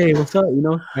like, "Hey, what's up?"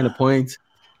 Kind of points.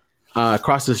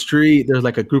 Across the street, there's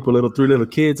like a group of three little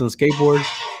kids on skateboards,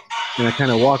 and I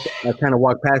kind of walk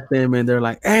past them, and they're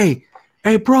like, "Hey,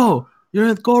 bro, you're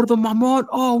in Gordo Mamon.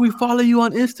 Oh, we follow you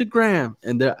on Instagram."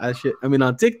 And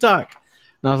on TikTok.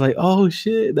 And I was like, "Oh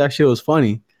shit, that shit was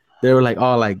funny." They were like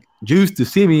all like juiced to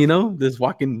see me, just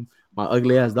walking my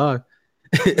ugly ass dog.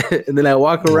 And then I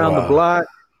walk around the Wow. block.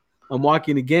 I'm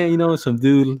walking again, and some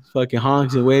dude fucking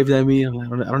honks and waves at me. I'm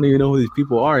like, I don't even know who these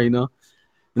people are.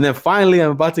 And then finally,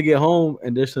 I'm about to get home,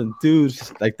 and there's some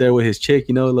dudes like there with his chick,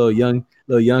 a little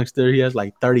youngster. He has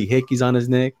like 30 hickeys on his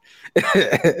neck.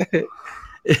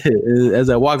 As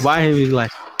I walk by him, he was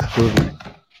like,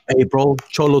 "Hey, bro,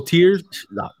 Cholo tears.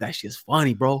 No, that shit's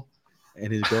funny, bro."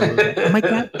 And his girl was like, "Oh my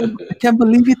god, I can't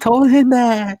believe you told him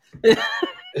that."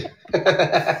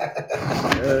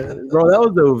 Bro,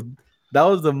 that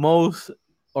was the most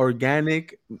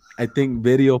organic, I think,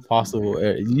 video possible.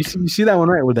 You see that one,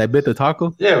 right, with that bit the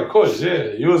taco? Yeah, of course. Yeah,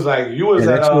 you was Yeah, at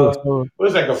that shit was so what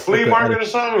was it, like a flea at a, market or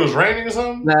something? It was raining or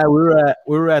something. nah,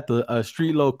 we were at the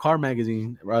Street Low Car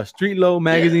Magazine, Street Low Yeah.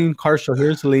 Magazine car show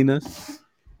here in Salinas,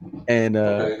 and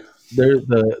Okay. there's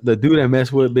the dude I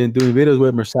messed with, been doing videos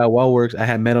with, Marcel Wellworks. I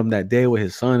had met him that day with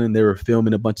his son, and they were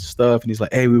filming a bunch of stuff. And he's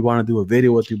like, "Hey, we want to do a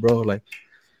video with you, bro." Like,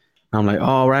 I'm like,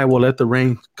 "All right, well, let the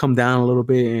rain come down a little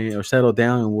bit or settle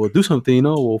down, and we'll do something.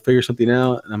 We'll figure something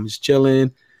out." And I'm just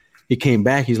chilling. He came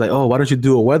back. He's like, "Oh, why don't you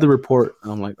do a weather report?"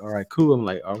 I'm like, "All right, cool." I'm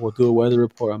like, "All right, we'll do a weather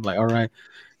report." I'm like, "All right,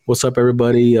 what's up,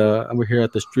 everybody? I'm here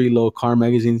at the Street Low Car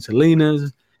Magazine,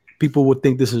 Salinas. People would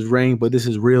think this is rain, but this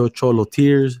is real cholo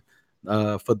tears.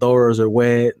 Fedoras are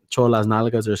wet, cholas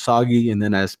nalgas are soggy." And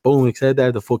then as boom, he said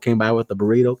that, the fool came by with the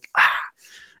burrito.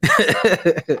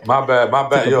 My bad. My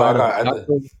Took bad. a Yo, bite of the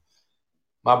taco,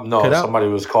 cut no. out. Somebody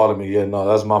was calling me. Yeah, no,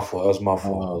 that's my fault. That's my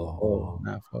fault. Oh, Hold on. Hold oh, on.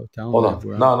 nah, fuck, tell them Hold that, on.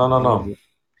 bro. No, no, no, no.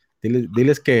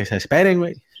 Diles que se esperen,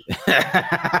 güey.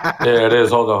 Yeah, it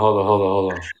is. Hold on. Hold on. Hold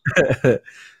on. Hold on.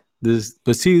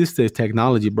 But see, this is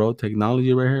technology, bro.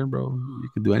 Technology right here, bro. You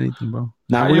can do anything, bro.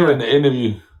 Now How we're you in at, the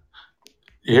interview?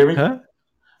 You hear me? huh?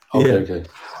 Okay. Yeah. Okay.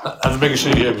 I'm making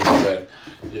sure you hear me. My bad.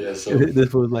 Yeah. So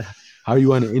This was like, How are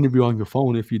you on an interview on your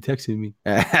phone if you're texting me?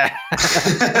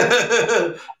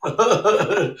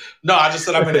 No, I just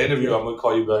said I'm in an interview. I'm gonna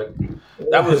call you back.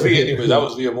 That was via anyways. That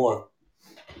was via more.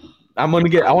 I want to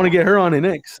get her on it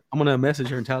next. I'm gonna message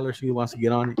her and tell her she wants to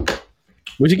get on it.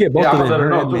 We should get both Yeah, of I'm them, gonna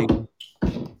let her her know and too.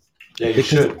 Megan. Yeah, you Because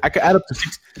should. I could add up to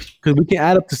 6 because we can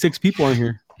add up to 6 people on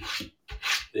here.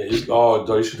 Yeah, you should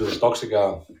do the toxic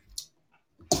guy.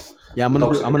 Yeah, I'm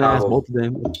gonna ask both of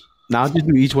them. Now I'll just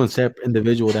do each one separate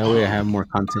individual. That way I have more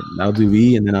content. I'll do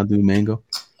V and then I'll do Mango.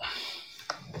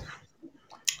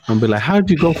 I'll be like, how did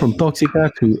you go from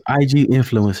Toxica to IG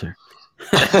influencer?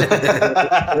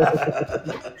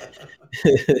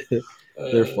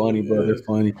 They're funny, bro. They're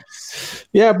funny.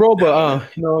 Yeah, bro. But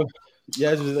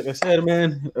yeah, just like I said,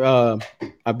 man.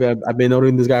 I've been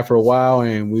noticing this guy for a while,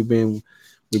 and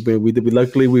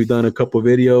luckily we've done a couple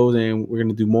videos, and we're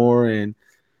gonna do more. And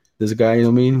this guy, you know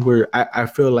what I mean? I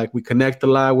feel like we connect a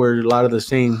lot. We're a lot of the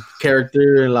same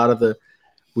character, and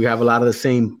we have a lot of the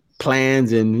same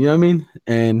plans, and you know what I mean.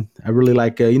 And I really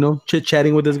like chit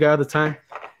chatting with this guy all the time.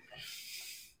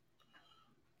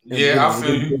 And, yeah, I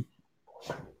feel you.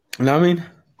 You know what I mean?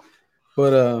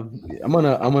 But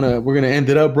we're gonna end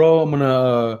it up, bro. I'm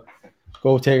gonna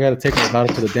I gotta take my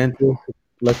daughter to the dentist.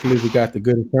 Luckily, we got the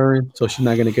good insurance, so she's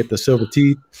not gonna get the silver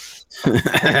teeth.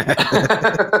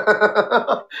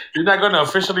 You're not gonna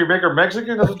officially make her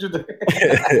Mexican? That's what you think?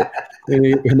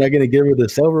 We're not gonna give her the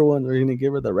silver one. We're gonna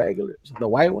give her the regulars, the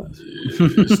white ones.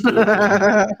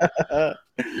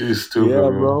 You're stupid, yeah,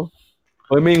 bro.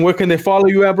 I mean, where can they follow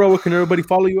you at, bro? Where can everybody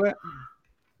follow you at?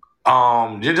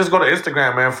 You just go to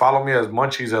Instagram, man. Follow me as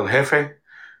Munchies El Jefe,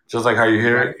 just like how you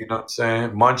hear it. You know what I'm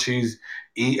saying? Munchies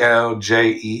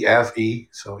ELJEFE.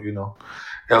 So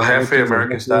El Jefe,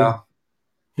 American style.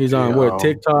 He's on what?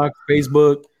 TikTok,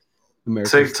 Facebook.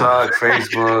 TikTok,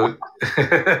 Facebook.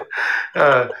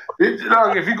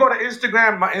 If you go to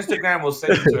Instagram, my Instagram will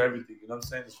send you to everything. You know what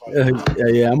I'm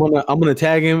saying? Yeah. I'm gonna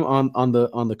tag him on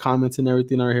the comments and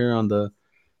everything right here on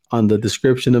the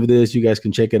description of this. You guys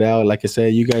can check it out. Like I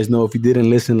said, you guys know if you didn't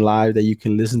listen live that you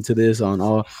can listen to this on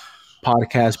all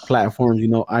podcast platforms.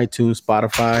 iTunes,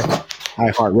 Spotify,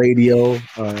 iHeartRadio,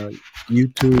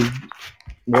 YouTube.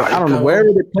 I don't know,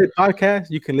 wherever they play podcasts,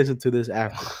 you can listen to this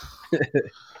after.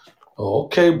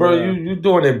 Okay, bro, you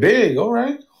doing it big. All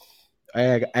right.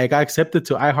 I got accepted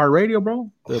to iHeartRadio, bro.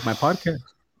 My podcast.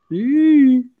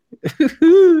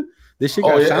 This shit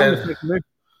got sound effects.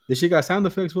 This shit got sound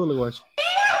effects. Look, watch.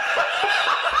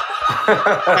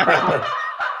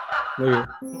 Look.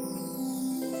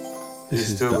 This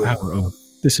is the hour of.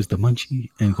 This is the Munchie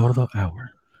and Gordo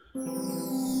hour.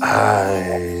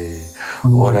 I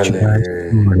want you guys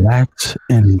to relax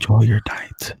and enjoy your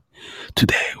night.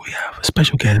 Today we have a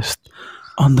special guest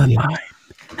on the line.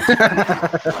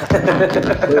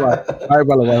 All right,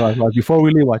 brother, watch. Before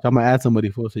we leave, watch. I'm gonna add somebody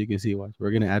so you can see. Watch.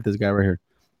 We're gonna add this guy right here.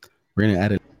 We're gonna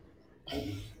add it.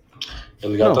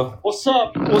 No. What's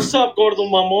up? What's up, Gordo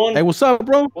Mamon? Hey, what's up,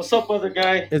 bro? What's up, other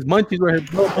guy? It's Munchies right here,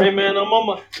 bro. Hey, man, I'm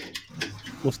on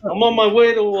my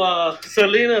way to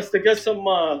Salinas to get some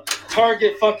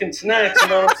Target fucking snacks. You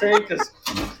know what I'm saying? Because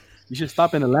you should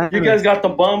stop in Atlanta. You guys got the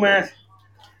bum ass.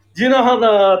 Do you know how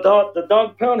the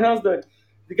dog pound has they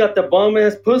got the bum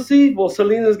ass pussy? Well,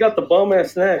 Salinas got the bum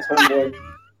ass snacks, homeboy.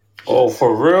 Oh,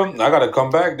 for real? I gotta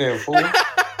come back then, fool.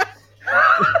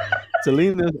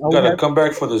 Salinas, gotta come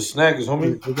back for the snacks,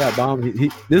 homie. We got bomb.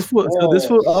 This fool.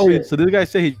 So this guy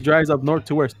said he drives up north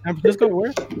to where? San Francisco,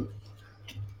 where?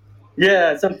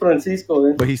 Yeah, San Francisco.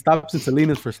 Then. But he stops in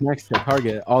Salinas for snacks at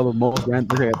Target. All the most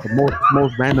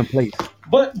random place.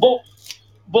 But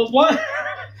what?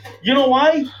 You know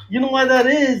why? You know why that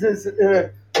is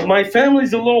my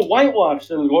family's a little whitewashed,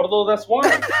 Gordo. That's why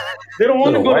they don't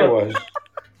want to go to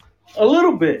a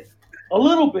little bit.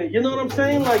 You know what I'm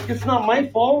saying? Like it's not my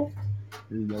fault.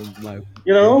 You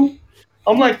know,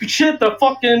 I'm like shit. The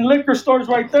fucking liquor store's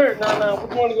right there. No,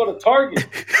 we want to go to Target.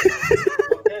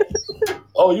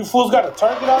 Oh, you fools got a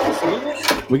Target out in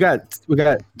Salinas? We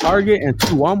got Target and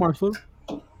 2 Walmarts, fool.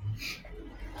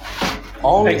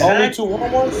 Only 2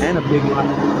 Walmarts and a big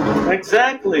one.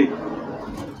 Exactly.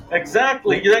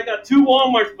 They got 2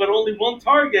 Walmarts, but only 1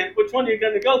 Target. Which one are you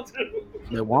gonna go to?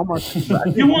 The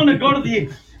Walmart. You want to go to the.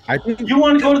 You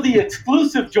want to go to the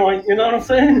exclusive joint. You know what I'm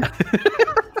saying?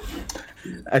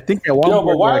 I think at Walmart. Yo,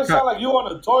 but why does it sound like you on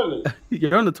the toilet?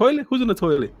 You're on the toilet? Who's on the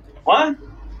toilet? What?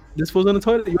 This fool's on the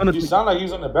toilet. You sound like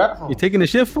he's on the bathroom. You taking a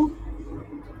shit, fool?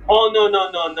 Oh no!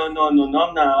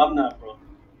 I'm not, bro.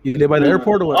 You live by the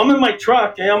airport or what? I'm in my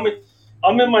truck.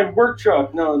 I'm in my work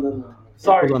truck. No.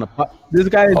 Sorry. This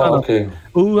guy is on okay.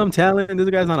 I'm telling. This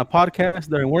guy's on a podcast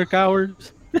during work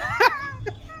hours.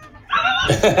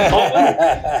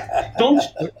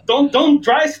 Don't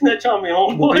dry snitch on me,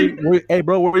 homeboy. Hey,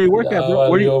 bro, where you work at, bro?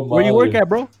 Where you work at,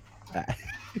 bro?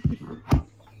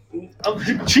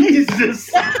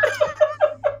 Jesus.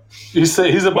 You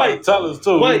say he's about to tell us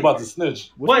too. He's about to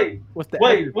snitch. Wait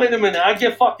a minute. I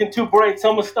get fucking 2 breaks.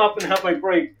 I'm gonna stop and have my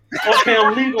break. Okay,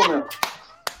 I'm legal now.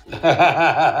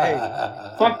 Hey,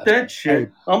 fuck that shit.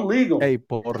 Hey, I'm legal. Hey,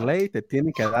 por ley te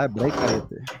tienen que dar break.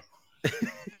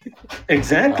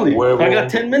 Exactly. I got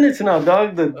 10 minutes now,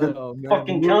 dog. The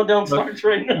fucking countdown starts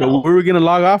right now. No, we were gonna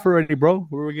log off already, bro.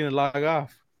 We were gonna log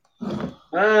off.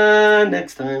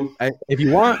 Next time. If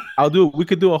you want, we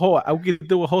could do a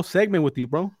whole segment with you,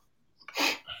 bro.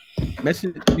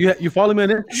 Message you follow me on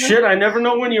Instagram? Shit, I never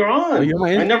know when you're on.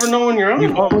 I never know when you're on.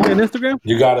 You follow me on Instagram?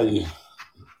 You gotta.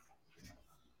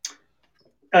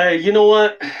 You know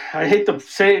what? I hate to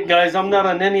say it, guys. I'm not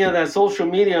on any of that social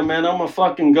media, man. I'm a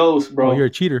fucking ghost, bro. Oh, you're a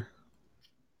cheater.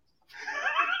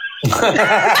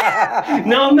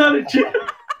 No, I'm not a cheater.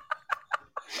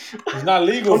 It's not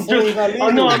legal. It's not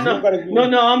legal.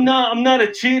 I'm not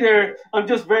a cheater. I'm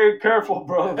just very careful,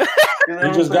 bro. You know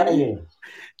you just got here.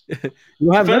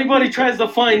 If anybody tries to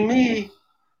find me,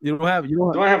 do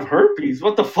I have herpes?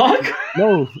 What the fuck?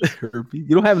 No, herpes.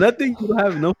 You don't have nothing. You don't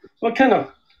have no. What kind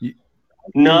of?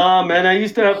 Nah, man. I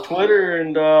used to have Twitter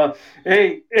and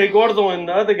hey, Gordo and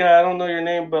the other guy. I don't know your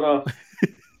name, but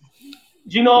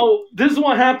this is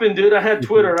what happened, dude. I had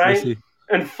Twitter, right?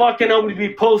 And fucking I would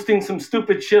be posting some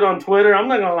stupid shit on Twitter. I'm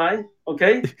not gonna lie,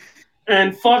 okay?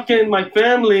 And fucking my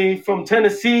family from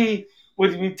Tennessee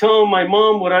would be telling my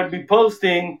mom what I'd be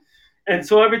posting. And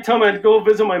so every time I'd go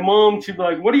visit my mom, she'd be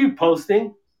like, "What are you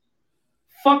posting?"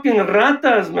 Fucking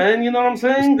ratas, man. You know what I'm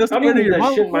saying? I don't need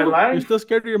that shit in my life. You're still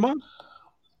scared of your mom?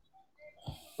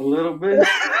 A little bit.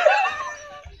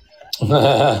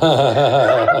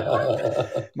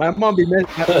 My mom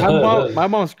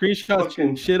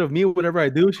screenshots shit of me whatever I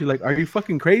do. She's like, "Are you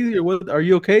fucking crazy or what? Are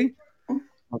you okay?"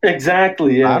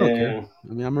 Exactly. Yeah. I don't care.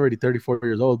 I mean, I'm already 34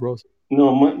 years old, bro.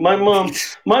 No, my mom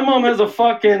has a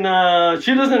fucking.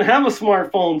 She doesn't have a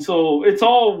smartphone, so it's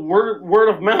all word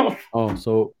of mouth. Oh,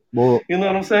 so well, you know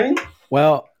what I'm saying?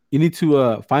 Well, you need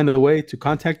to find a way to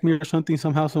contact me or something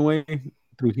somehow, some way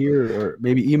through here, or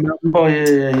maybe email me. Oh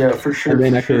yeah, for sure. And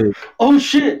then I could. Oh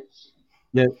shit.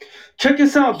 Yeah. Check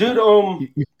this out, dude.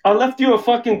 I left you a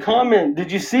fucking comment. Did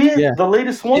you see it? Yeah. The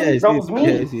latest one? Yeah, that was me.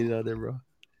 Yeah, I see it out there, bro.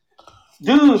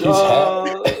 Dude,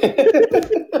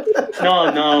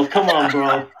 no, come on,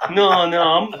 bro. No,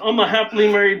 I'm a happily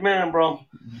married man, bro.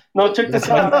 No, check this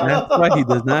out. That's why he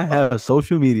does not have a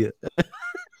social media.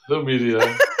 The media.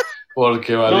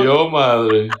 Porque valió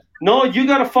madre. No, you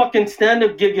got a fucking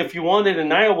stand-up gig if you want it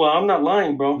in Iowa. I'm not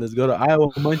lying, bro. Let's go to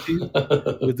Iowa Munchies.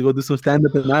 Let's go do some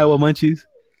stand-up in Iowa Munchies.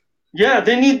 Yeah,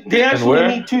 they actually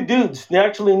need 2 dudes. They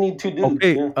actually need 2 dudes.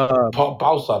 Okay, yeah.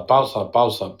 Pausa.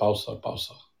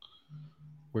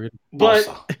 But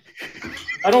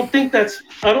I don't think the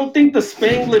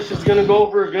Spanglish is gonna go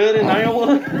over good in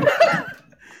Iowa.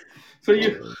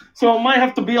 So it might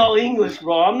have to be all English,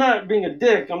 bro. I'm not being a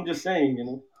dick. I'm just saying, you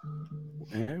know.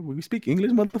 Hey, we speak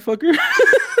English, motherfucker.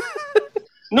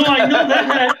 No, I know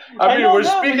that. I mean, we're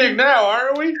speaking now,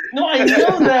 aren't we? No, I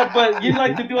know that, but you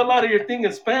like to do a lot of your thing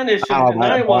in Spanish in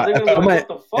Iowa. They're gonna be like, what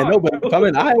the fuck? No, but if I'm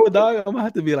in Iowa, dog, I'm gonna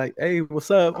have to be like, "Hey,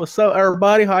 what's up,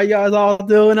 everybody? How you guys all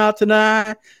doing out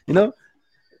tonight?" You know.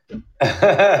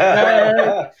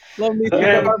 Love me.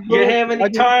 You have any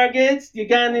Targets? You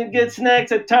got any good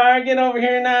snacks at Target over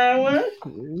here in Iowa?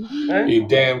 Huh? You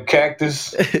damn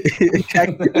cactus.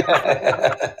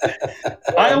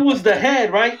 Iowa's the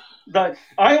head, right?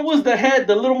 Iowa's the head,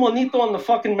 the little monito on the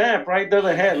fucking map, right? They're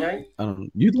the head, right? I don't know.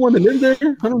 You the one that lives there?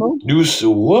 I don't know. You said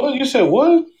what? You said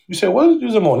what? You said what? You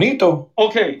was a monito.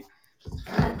 Okay.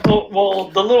 Well,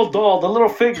 the little doll, the little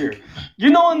figure. You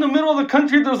know, in the middle of the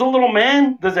country, there's a little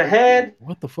man. There's a head.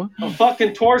 What the fuck? A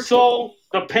fucking torso.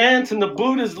 The pants and the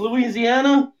boot is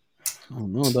Louisiana. Oh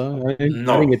no, dog. I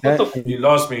didn't get that. You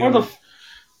lost me.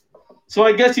 So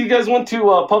I guess you guys went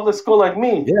to public school like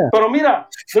me. Yeah. Pero mira,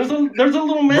 there's a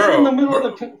little man in the middle of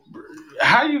the.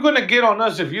 How are you gonna get on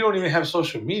us if you don't even have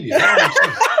social media?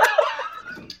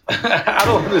 I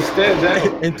don't understand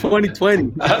that. In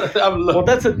 2020. Well,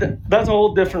 that's a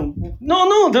whole different.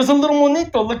 No, there's a little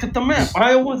monito. Look at the map.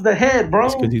 Iowa's the head, bro.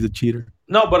 That's because he's a cheater.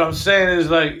 No, but I'm saying is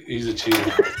like he's a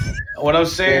cheater. What I'm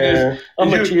saying is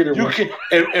I'm a cheater. You can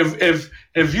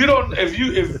if you don't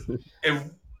if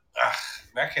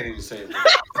I can't even say it.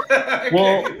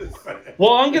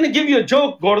 Well, I'm gonna give you a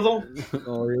joke, Gordo.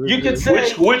 Oh, really? You could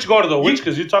say which Gordo? Which?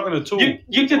 Because you're talking to 2.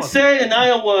 You could say in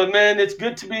Iowa, man, it's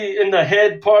good to be in the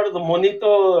head part of the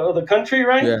monito of the country,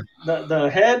 right? Yeah. The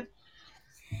head.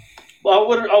 I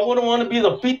wouldn't want to be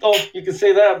the pito. You can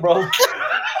say that, bro.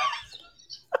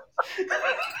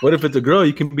 What if it's a girl?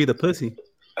 You can be the pussy.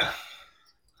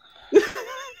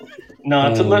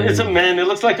 No, it's a man. It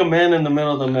looks like a man in the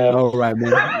middle of the map. All right,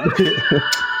 man.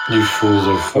 You fools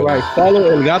are funny. All right, follow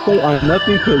El Gato on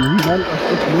nothing because he's not on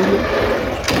social media.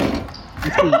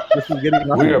 This is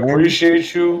getting off We the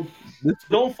appreciate you.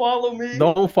 Don't follow me.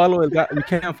 Don't follow El Gato. You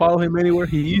can't follow him anywhere.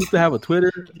 He used to have a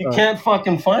Twitter. You can't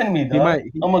fucking find me, dog.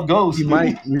 I'm a ghost. He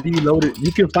might reload it.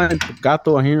 You can find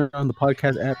Gato here on the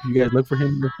podcast app. You guys look for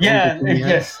him. Yeah.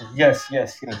 Yes.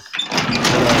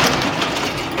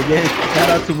 Again, shout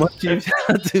out to Munchies. Shout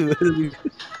out to for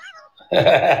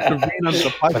being on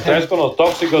the podcast.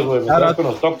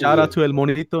 Shout out to El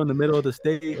Monito in the middle of the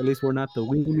state. At least we're not the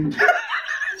weenie.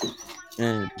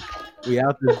 And we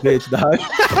out this bitch, dog.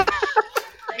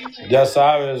 Ya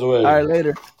sabes, güey. All right,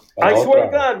 later. I swear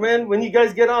to God, man, when you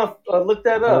guys get off, look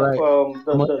that up. Right.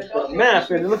 The map,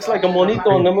 and it looks like a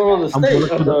monito in the middle of the state,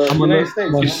 of the United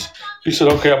States. He said,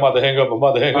 "Okay, I'm about to hang up.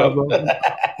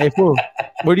 Hey, fool,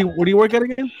 where do you work at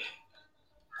again?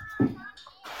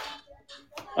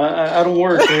 I don't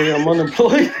work. I'm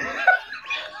unemployed.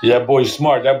 Yeah, that boy's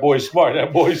smart. Hey,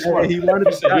 He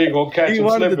wanted he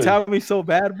wanted to tell me so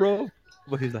bad, bro.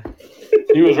 But he's like,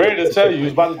 he was ready to tell you. He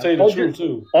was about to tell you the truth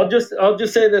too. I'll just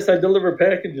say this: I deliver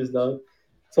packages, dog.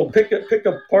 So pick a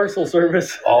parcel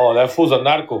service. Oh, that fool's a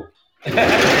narco.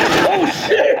 Oh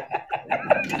shit!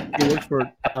 he works for.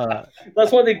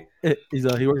 That's why they.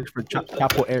 He works for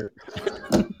Chapo Air.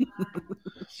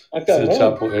 I got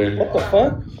Chapo Air. What the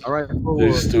fuck? All right,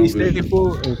 They're stupid. Stay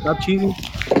full and stop cheating,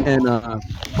 and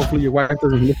hopefully your wife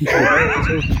doesn't listen to the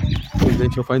episode, and then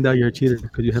she'll find out you're a cheater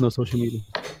because you have no social media.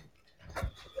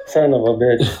 Son of a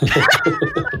bitch.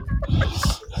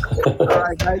 All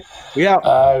right, guys. We out.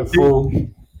 All right, fool.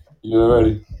 You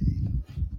ready?